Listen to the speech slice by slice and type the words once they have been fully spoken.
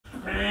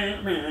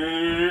This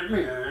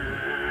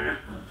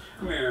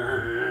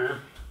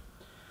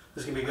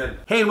is gonna be good.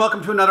 Hey, and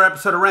welcome to another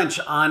episode of Rennch.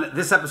 On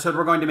this episode,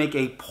 we're going to make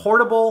a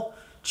portable,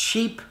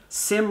 cheap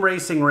sim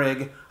racing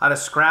rig out of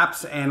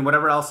scraps and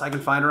whatever else I can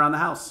find around the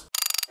house.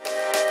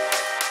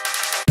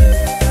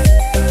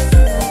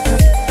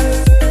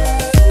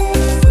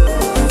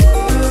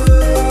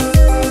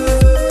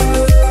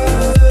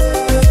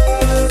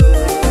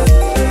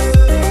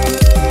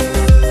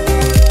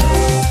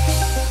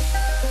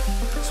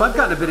 So I've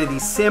gotten a bit of the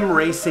sim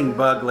racing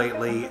bug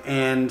lately,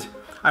 and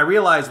I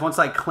realized once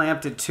I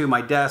clamped it to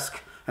my desk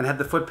and had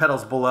the foot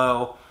pedals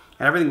below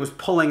and everything was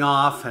pulling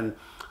off and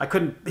I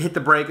couldn't hit the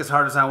brake as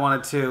hard as I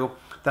wanted to,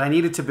 that I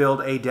needed to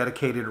build a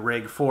dedicated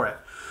rig for it.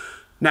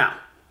 Now,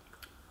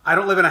 I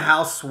don't live in a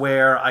house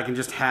where I can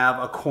just have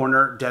a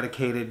corner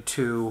dedicated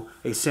to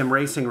a sim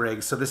racing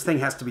rig, so this thing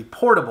has to be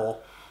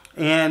portable.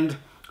 And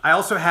I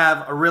also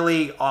have a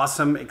really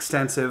awesome,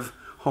 extensive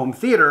home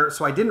theater,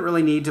 so I didn't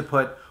really need to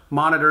put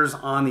monitors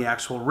on the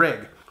actual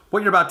rig.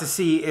 What you're about to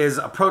see is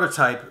a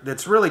prototype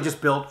that's really just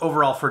built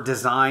overall for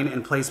design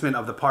and placement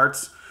of the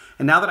parts.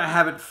 And now that I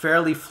have it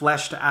fairly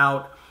fleshed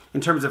out in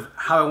terms of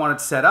how I want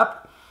it set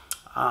up,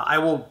 I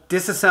will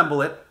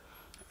disassemble it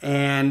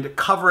and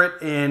cover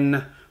it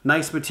in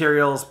nice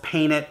materials,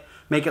 paint it,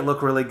 make it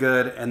look really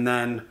good, and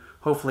then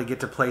hopefully get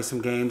to play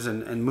some games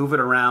and move it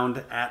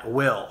around at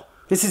will.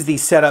 This is the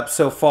setup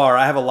so far.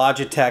 I have a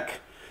Logitech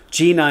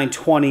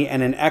G29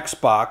 and an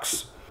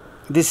Xbox.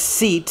 This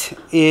seat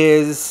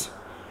is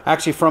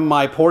actually from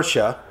my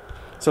Porsche,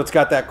 so it's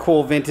got that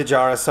cool vintage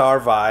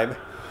RSR vibe.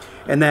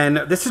 And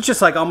then this is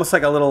just like almost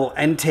like a little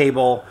end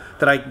table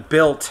that I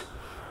built.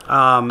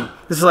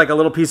 This is like a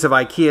little piece of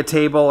IKEA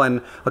table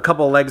and a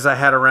couple of legs I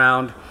had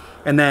around,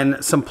 and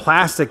then some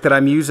plastic that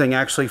I'm using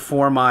actually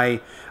for my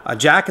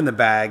jack in the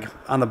bag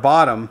on the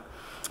bottom.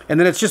 And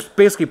then it's just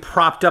basically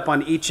propped up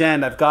on each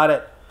end. I've got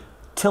it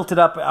tilted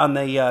up on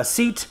the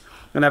seat,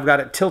 and I've got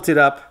it tilted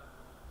up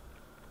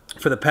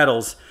for the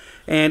pedals,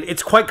 and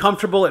it's quite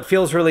comfortable. It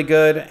feels really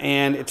good,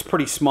 and it's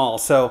pretty small.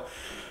 So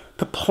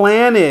the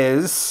plan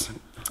is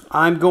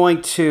I'm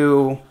going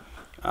to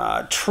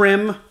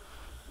trim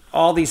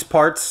all these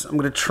parts. I'm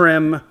going to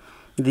trim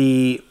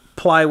the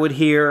plywood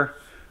here.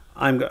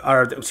 I'm going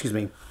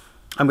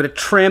to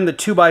trim the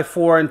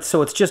 2x4, and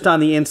so it's just on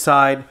the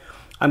inside.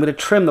 I'm going to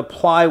trim the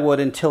plywood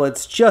until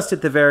it's just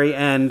at the very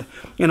end,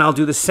 and I'll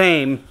do the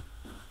same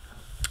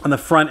on the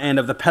front end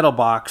of the pedal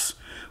box,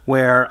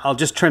 where I'll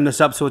just trim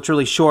this up so it's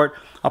really short.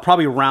 I'll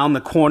probably round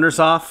the corners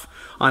off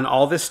on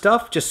all this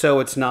stuff just so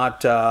it's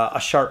not a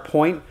sharp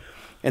point.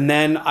 And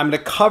then I'm going to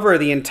cover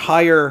the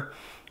entire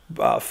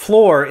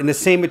floor in the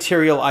same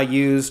material I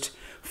used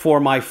for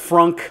my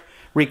frunk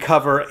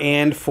recover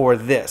and for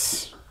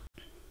this.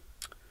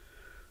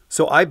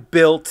 So I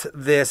built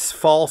this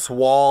false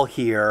wall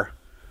here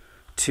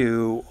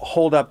to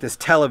hold up this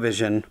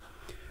television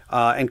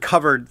and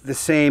covered the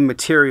same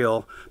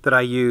material that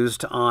I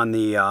used on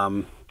the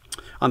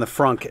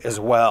frunk as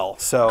well.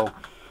 So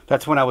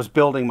that's when I was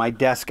building my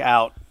desk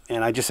out,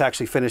 and I just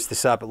actually finished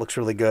this up. It looks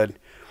really good.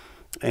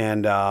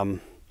 And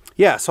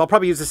yeah, so I'll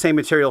probably use the same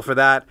material for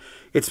that.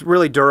 It's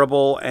really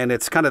durable, and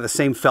it's kind of the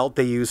same felt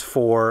they use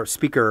for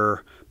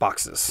speaker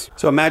boxes.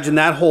 So imagine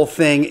that whole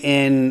thing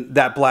in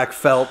that black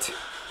felt,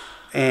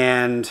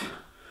 and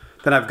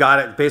then I've got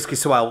it basically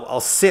so I'll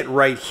sit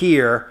right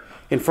here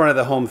in front of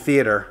the home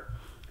theater,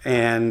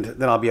 and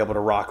then I'll be able to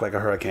rock like a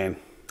hurricane.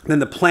 Then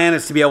the plan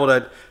is to be able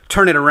to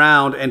turn it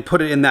around and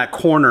put it in that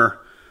corner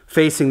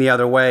facing the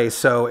other way,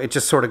 so it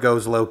just sort of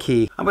goes low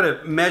key. I'm going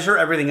to measure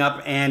everything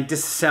up and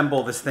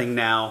disassemble this thing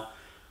now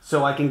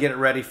so I can get it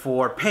ready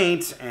for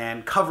paint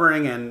and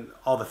covering and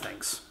all the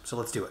things. So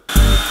let's do it.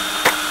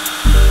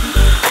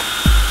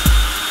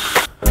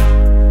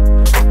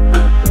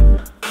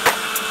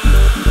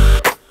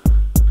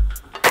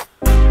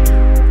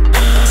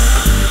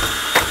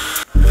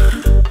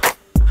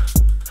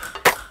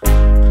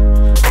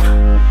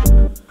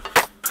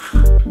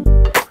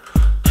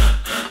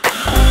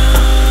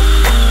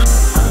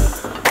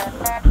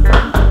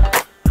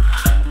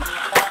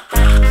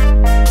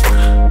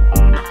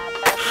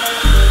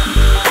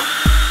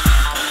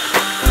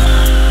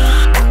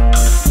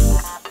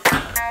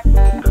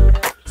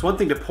 So one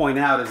thing to point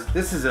out is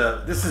this is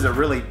a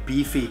really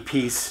beefy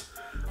piece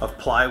of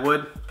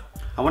plywood.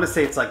 I want to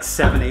say it's like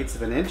 7/8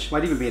 of an inch,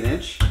 might even be an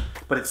inch,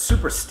 but it's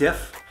super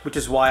stiff, which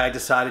is why I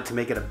decided to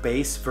make it a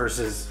base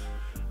versus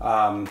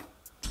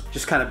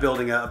just kind of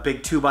building a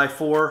big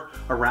 2x4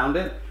 around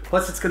it.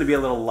 Plus it's going to be a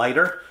little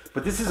lighter,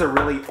 but this is a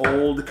really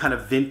old kind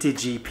of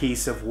vintagey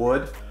piece of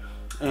wood,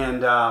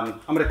 and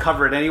I'm going to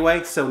cover it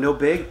anyway, so no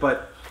big,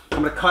 but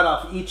I'm going to cut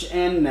off each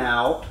end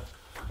now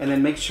and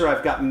then make sure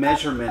I've got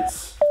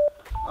measurements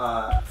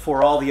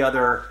for all the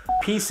other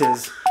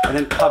pieces, and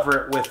then cover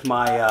it with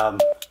my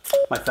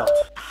my felt.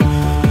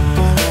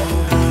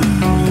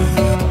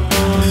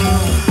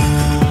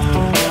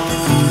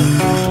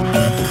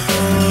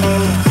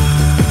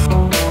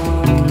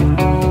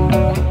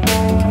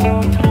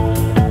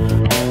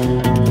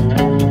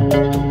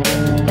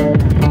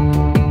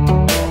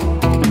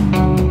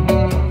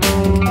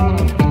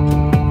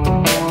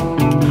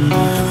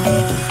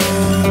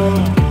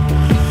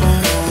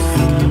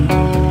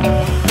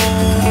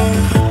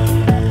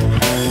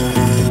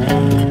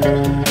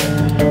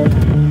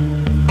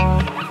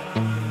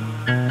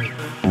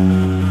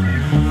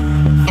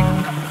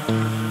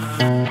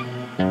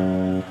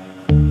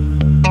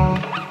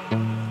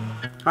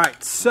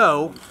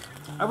 So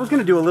I was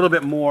gonna do a little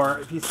bit more.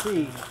 If you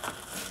see,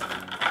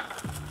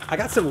 I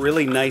got some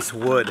really nice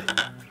wood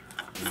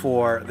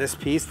for this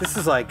piece. This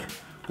is like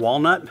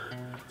walnut.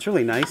 It's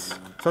really nice. So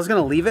I was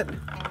gonna leave it,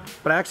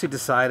 but I actually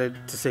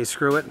decided to say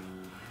screw it.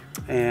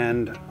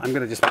 And I'm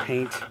gonna just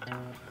paint.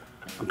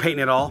 I'm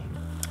painting it all.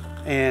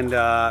 And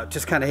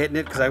just kind of hitting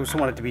it because I just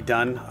want it to be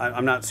done.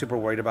 I'm not super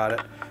worried about it.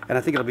 And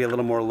I think it'll be a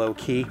little more low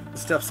key.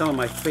 Stuff, some of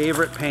my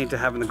favorite paint to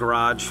have in the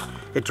garage.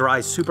 It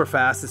dries super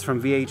fast. It's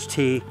from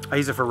VHT. I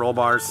use it for roll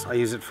bars. I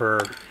use it for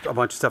a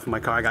bunch of stuff in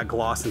my car. I got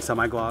gloss and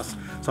semi-gloss.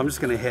 So I'm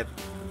just gonna hit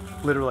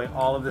literally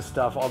all of this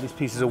stuff, all these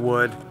pieces of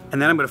wood.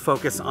 And then I'm gonna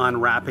focus on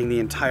wrapping the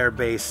entire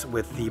base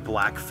with the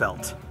black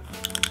felt.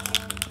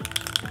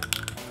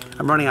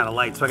 I'm running out of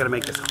light, so I gotta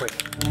make this quick.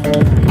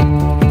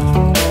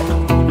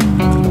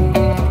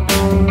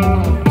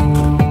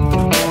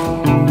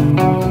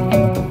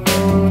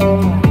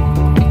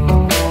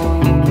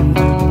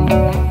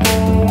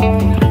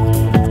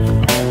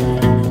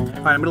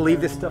 I'm gonna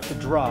leave this stuff to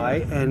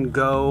dry and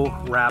go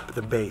wrap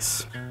the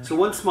base. So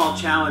one small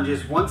challenge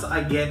is once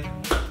I get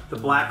the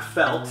black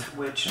felt,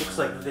 which looks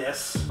like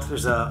this,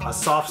 there's a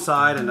soft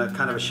side and a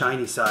kind of a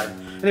shiny side.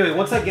 Anyway,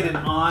 once I get it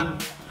on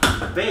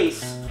the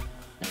base,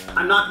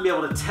 I'm not gonna be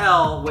able to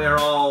tell where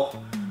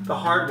all the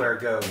hardware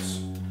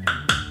goes.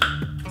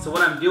 So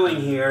what I'm doing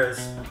here is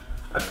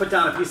I put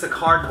down a piece of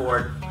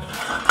cardboard.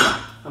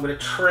 I'm gonna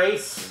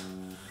trace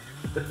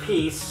the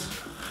piece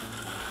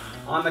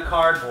on the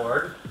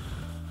cardboard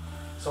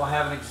so I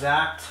have an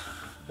exact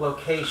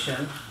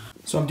location.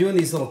 So I'm doing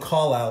these little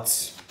call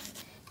outs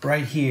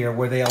right here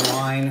where they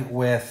align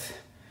with,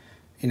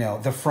 you know,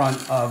 the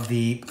front of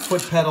the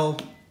foot pedal.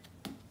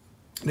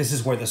 This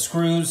is where the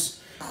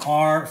screws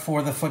are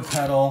for the foot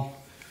pedal.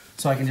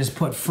 So I can just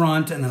put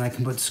front and then I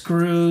can put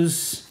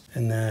screws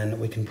and then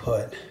we can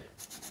put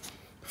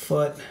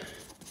foot.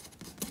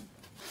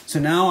 So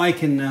now I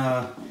can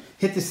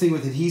hit this thing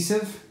with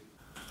adhesive.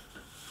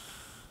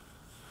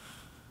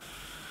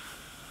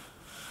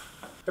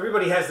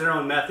 Everybody has their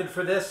own method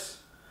for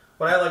this.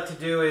 What I like to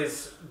do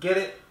is get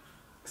it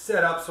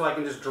set up so I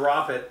can just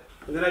drop it,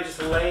 and then I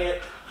just lay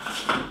it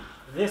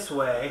this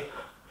way.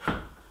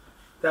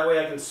 That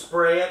way I can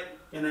spray it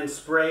and then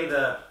spray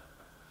the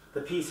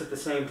piece at the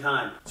same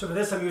time. So for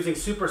this I'm using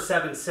Super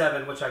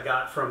 77, which I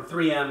got from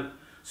 3M,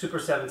 Super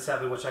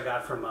 77, which I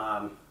got from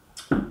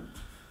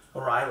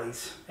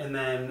O'Reilly's. And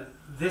then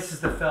this is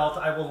the felt.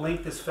 I will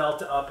link this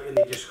felt up in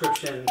the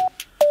description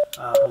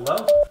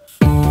below.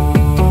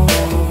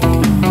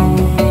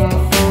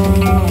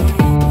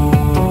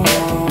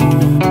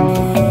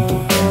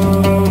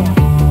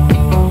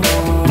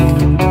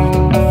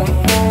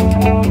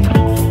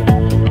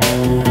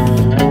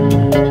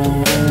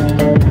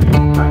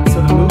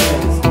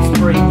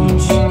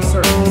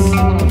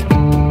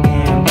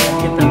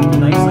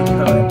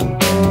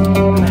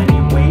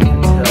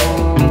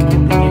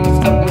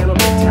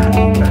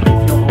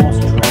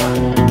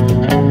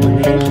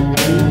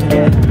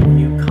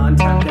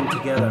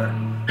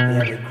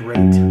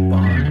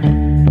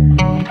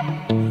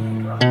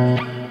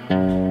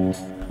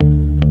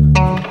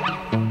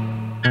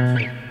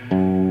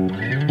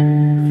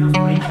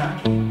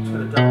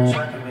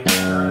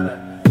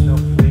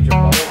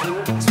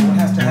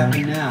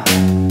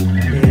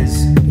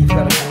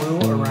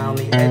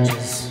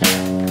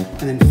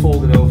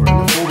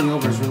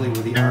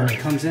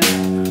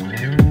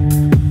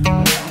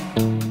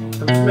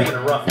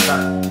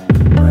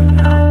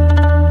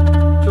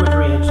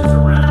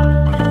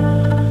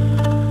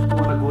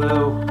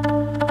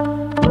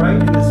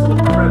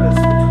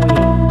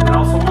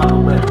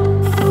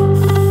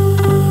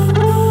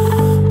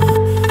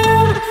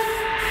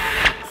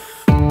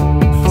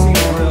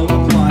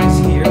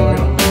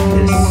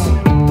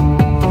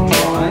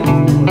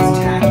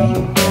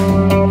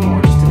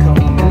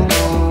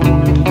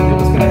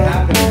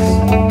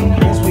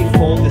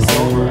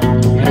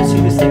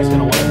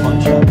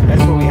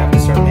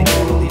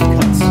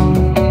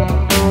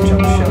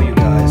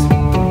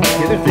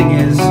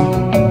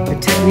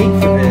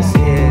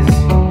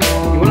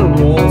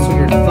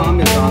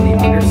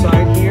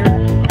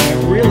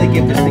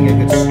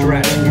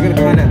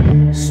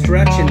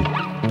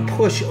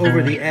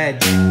 Over the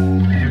edge.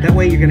 That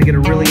way you're going to get a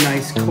really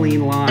nice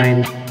clean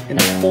line, and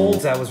the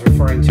folds I was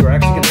referring to are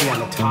actually going to be on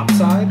the top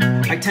side.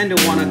 I tend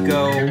to want to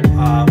go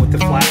with the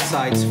flat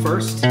sides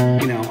first.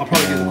 You know, I'll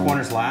probably do the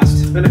corners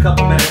last. It's been a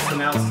couple minutes, so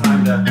now it's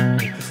time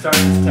to start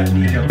this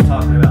technique I was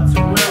talking about.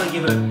 So really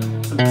give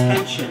it some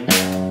tension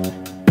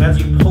as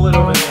you pull it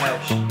over the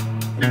edge,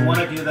 and you want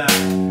to do that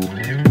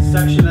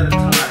section at a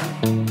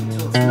time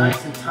until it's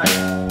nice and tight.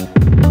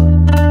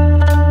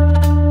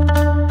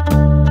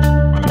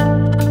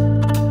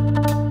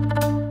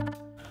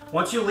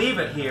 Once you leave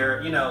it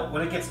here, you know,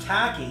 when it gets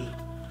tacky,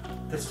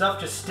 the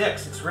stuff just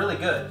sticks. It's really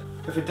good.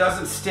 If it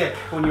doesn't stick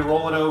when you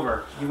roll it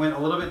over, you went a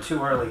little bit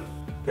too early.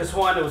 This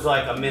one, it was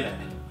like a minute,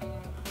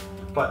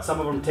 but some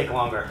of them take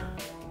longer.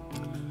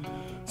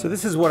 So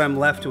this is what I'm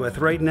left with.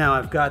 Right now,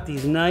 I've got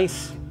these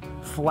nice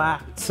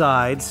flat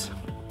sides,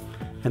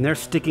 and they're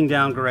sticking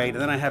down great.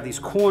 And then I have these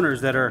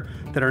corners that are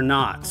that are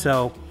not.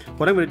 So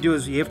what I'm going to do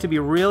is you have to be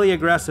really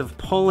aggressive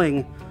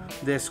pulling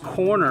this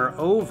corner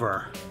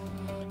over.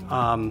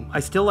 I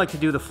still like to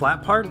do the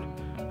flat part,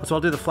 so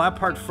I'll do the flat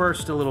part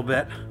first a little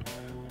bit,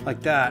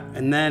 like that,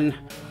 and then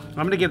I'm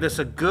going to give this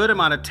a good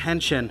amount of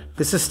tension.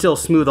 This is still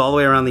smooth all the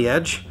way around the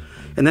edge,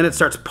 and then it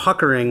starts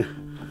puckering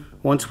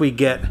once we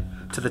get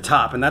to the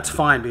top, and that's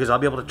fine because I'll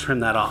be able to trim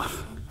that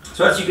off.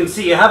 So as you can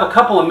see, you have a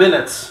couple of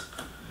minutes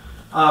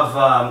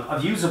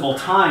of usable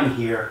time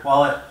here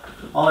while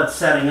it's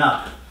setting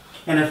up.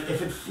 And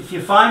if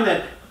you find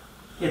that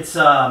it's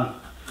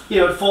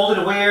it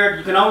folded weird,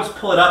 you can always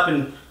pull it up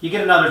and you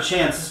get another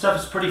chance. This stuff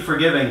is pretty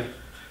forgiving,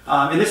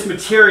 and this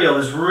material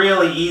is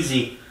really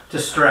easy to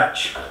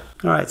stretch.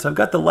 All right, so I've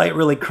got the light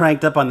really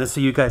cranked up on this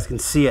so you guys can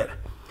see it.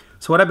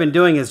 So what I've been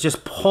doing is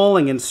just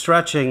pulling and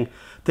stretching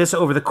this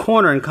over the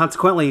corner, and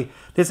consequently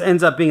this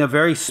ends up being a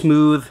very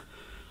smooth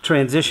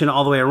transition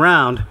all the way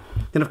around.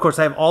 Then of course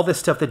I have all this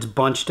stuff that's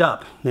bunched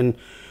up, and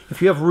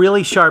if you have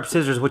really sharp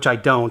scissors, which I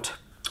don't,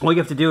 all you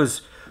have to do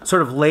is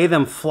sort of lay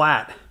them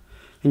flat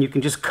and you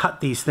can just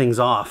cut these things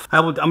off.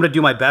 I'm going to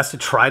do my best to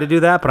try to do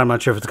that, but I'm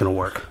not sure if it's going to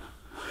work.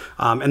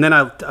 And then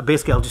I'll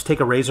just take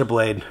a razor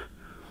blade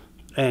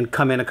and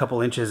come in a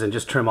couple inches and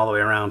just trim all the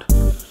way around.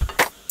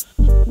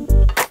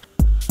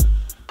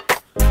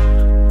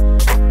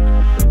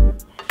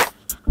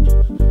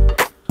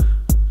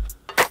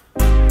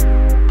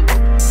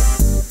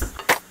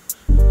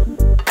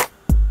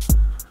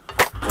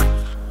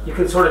 You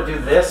can sort of do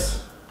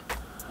this.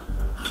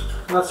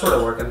 That's sort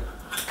of working.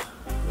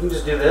 You can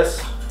just do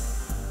this.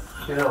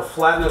 And it'll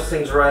flatten those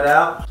things right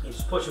out. You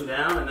just push them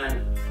down and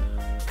then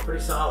it's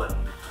pretty solid.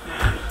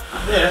 And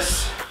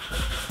this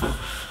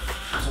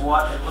is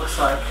what it looks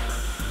like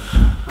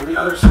on the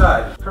other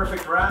side.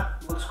 Perfect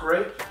wrap, looks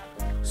great.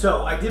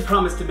 So I did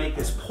promise to make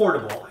this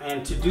portable,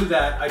 and to do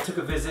that I took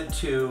a visit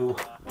to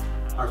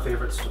our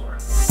favorite store.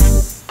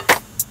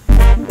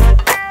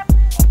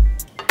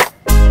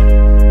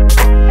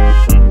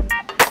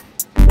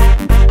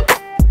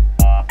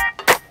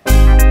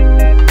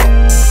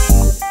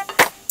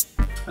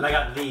 And I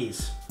got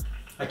these.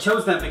 I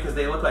chose them because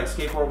they look like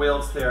skateboard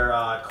wheels. They're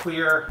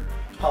clear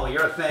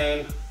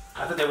polyurethane.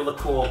 I thought they would look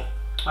cool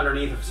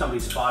underneath if somebody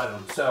spotted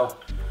them. So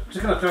I'm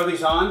just gonna throw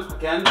these on.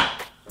 Again,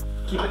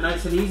 keep it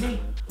nice and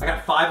easy. I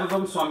got 5 of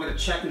them, so I'm gonna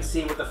check and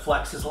see what the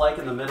flex is like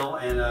in the middle,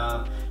 and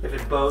if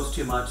it bows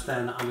too much,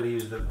 then I'm gonna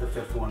use the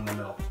 5th one in the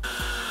middle.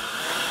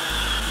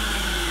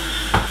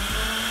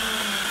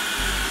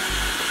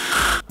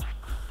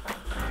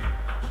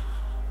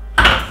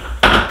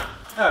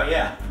 Oh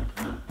yeah.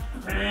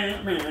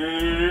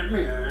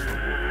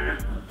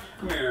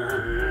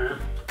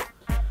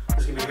 This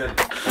is gonna be good.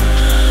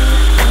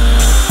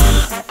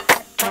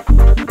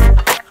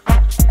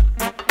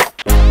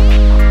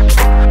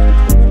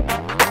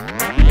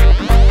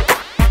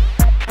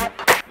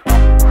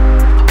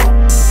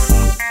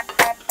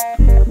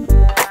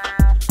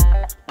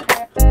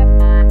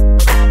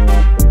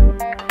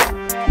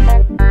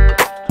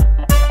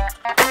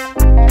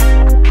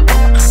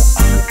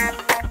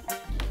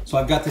 So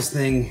I've got this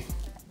thing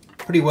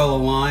pretty well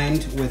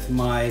aligned with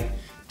my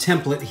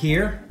template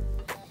here.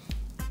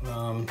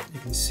 You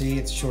can see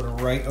it's sort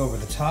of right over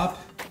the top,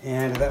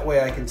 and that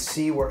way I can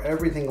see where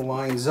everything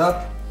lines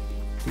up.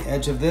 The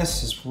edge of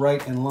this is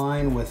right in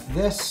line with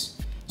this,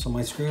 so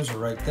my screws are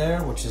right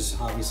there, which is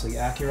obviously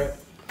accurate.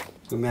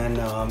 And then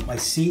my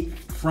seat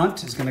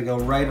front is going to go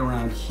right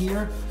around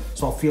here,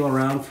 so I'll feel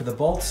around for the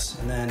bolts.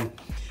 And then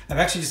I've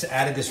actually just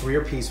added this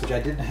rear piece, which I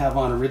didn't have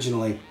on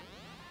originally,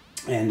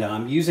 and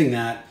I'm using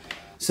that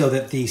so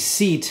that the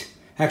seat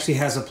actually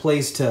has a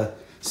place to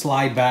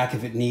slide back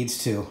if it needs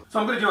to. So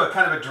I'm going to do a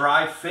kind of a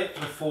dry fit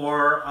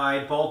before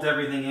I bolt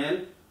everything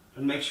in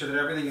and make sure that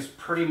everything is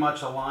pretty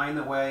much aligned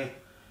the way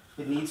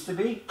it needs to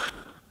be.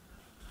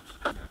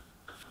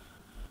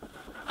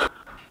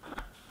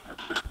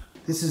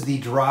 This is the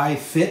dry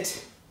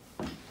fit.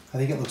 I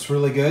think it looks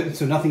really good.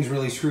 So nothing's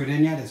really screwed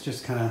in yet. It's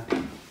just kind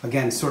of,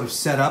 again, sort of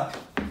set up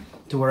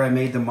to where I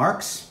made the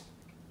marks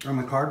on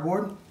my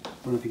cardboard. I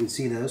don't know if you can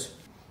see those.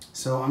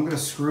 So I'm going to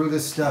screw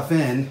this stuff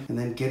in and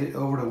then get it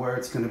over to where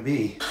it's going to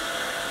be.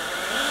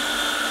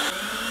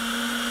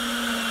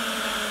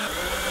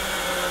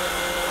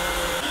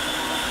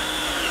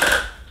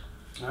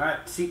 All right,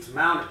 seat's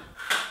mounted.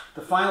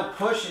 The final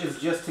push is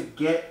just to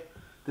get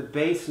the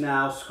base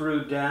now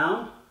screwed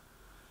down,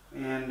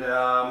 and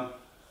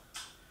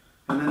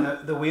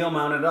then the wheel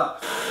mounted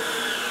up.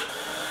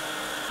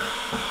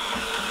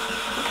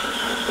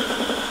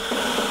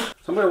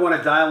 So I'm going to want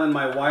to dial in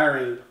my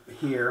wiring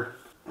here.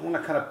 I want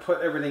to kind of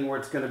put everything where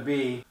it's going to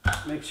be,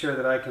 make sure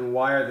that I can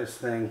wire this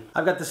thing.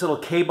 I've got this little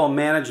cable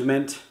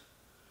management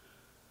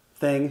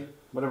thing,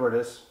 whatever it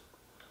is,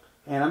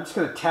 and I'm just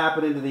going to tap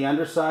it into the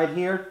underside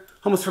here.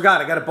 Almost forgot,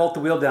 I got to bolt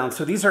the wheel down.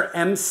 So these are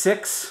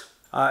M6.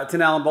 It's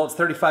an Allen bolt, it's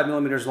 35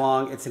 millimeters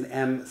long. It's an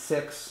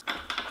M6.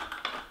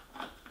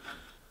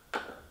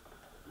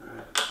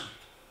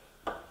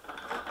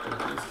 Put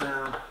these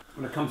down. I'm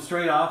going to come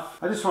straight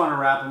off. I just want to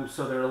wrap them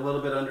so they're a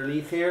little bit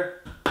underneath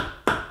here.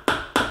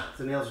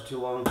 The nails are too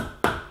long.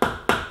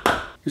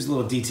 Here's a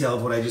little detail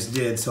of what I just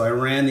did. So I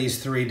ran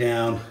these 3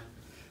 down.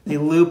 They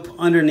loop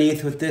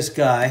underneath with this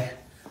guy,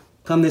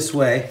 come this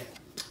way.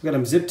 I've got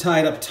them zip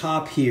tied up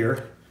top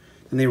here,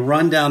 and they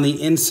run down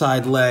the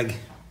inside leg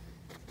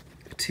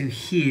to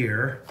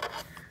here.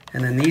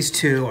 And then these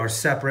 2 are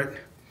separate,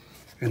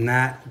 and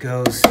that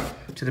goes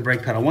to the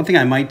brake pedal. One thing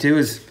I might do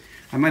is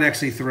I might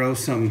actually throw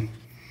some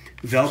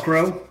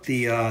Velcro,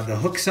 the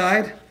hook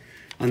side,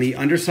 on the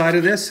underside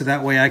of this, so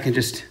that way I can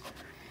just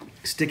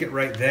stick it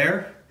right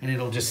there and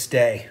it'll just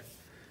stay.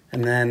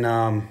 And then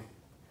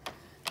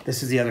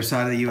this is the other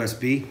side of the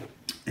USB,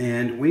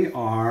 and we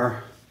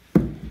are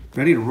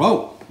ready to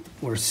roll.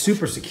 We're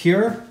super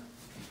secure.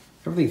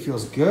 Everything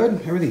feels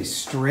good. Everything's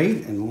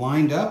straight and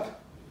lined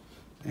up,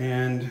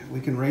 and we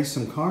can race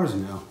some cars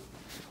now.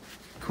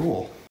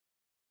 Cool.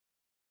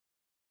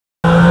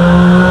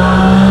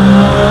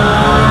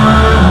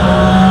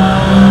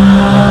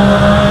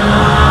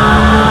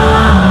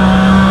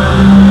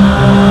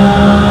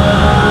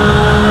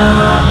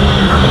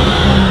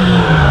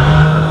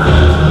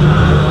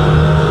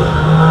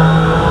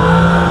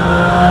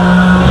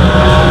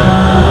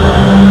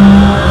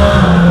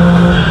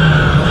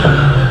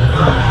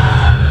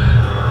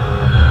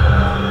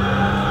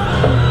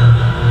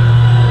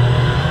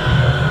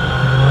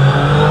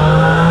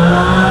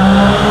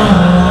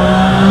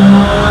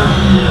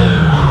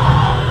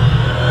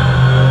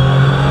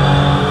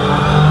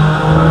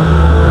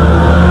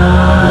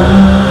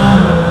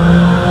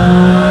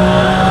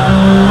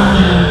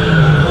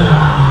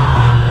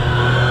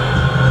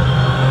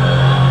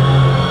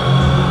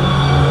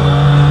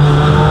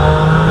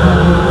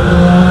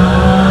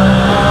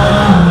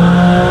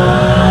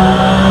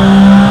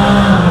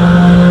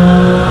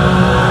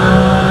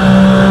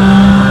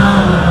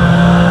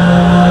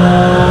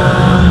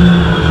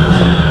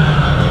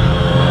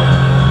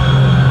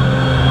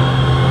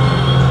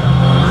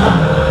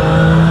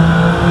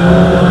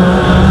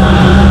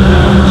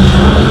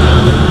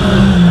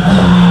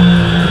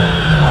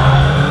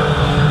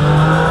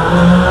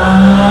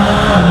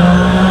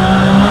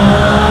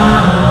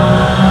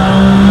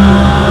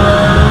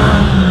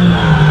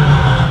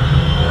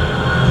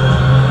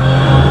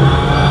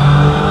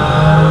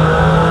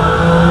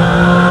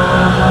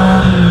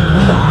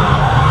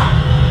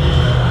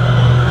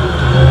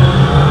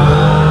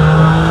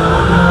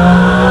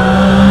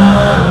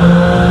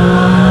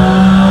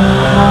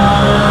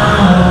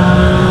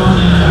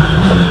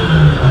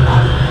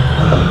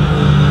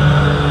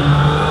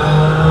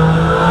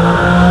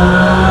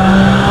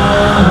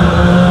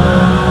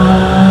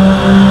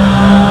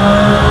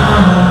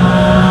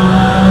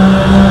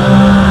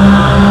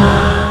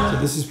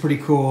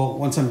 Pretty cool.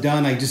 Once I'm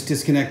done, I just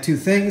disconnect 2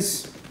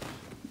 things.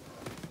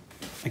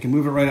 I can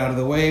move it right out of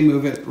the way,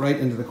 move it right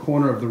into the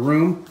corner of the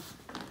room.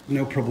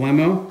 No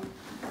problemo.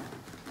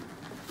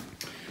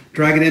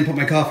 Drag it in, put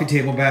my coffee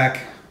table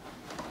back.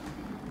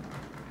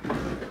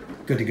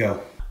 Good to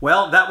go.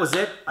 Well, that was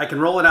it. I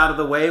can roll it out of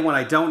the way when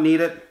I don't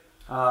need it.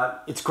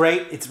 It's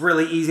great. It's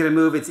really easy to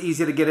move. It's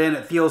easy to get in.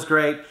 It feels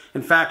great.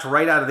 In fact,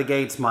 right out of the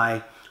gates,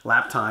 my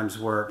lap times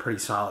were pretty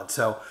solid.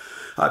 So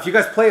if you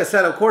guys play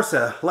Assetto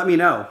Corsa, let me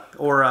know,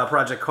 or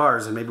Project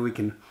Cars, and maybe we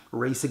can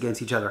race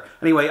against each other.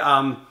 Anyway,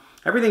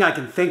 everything I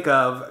can think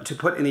of to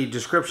put in the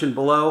description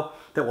below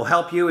that will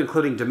help you,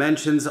 including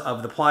dimensions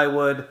of the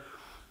plywood,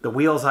 the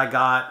wheels I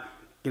got,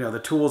 the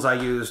tools I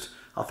used.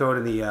 I'll throw it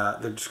in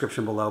the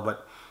description below.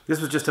 But this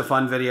was just a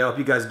fun video. Hope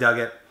you guys dug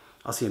it.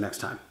 I'll see you next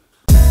time.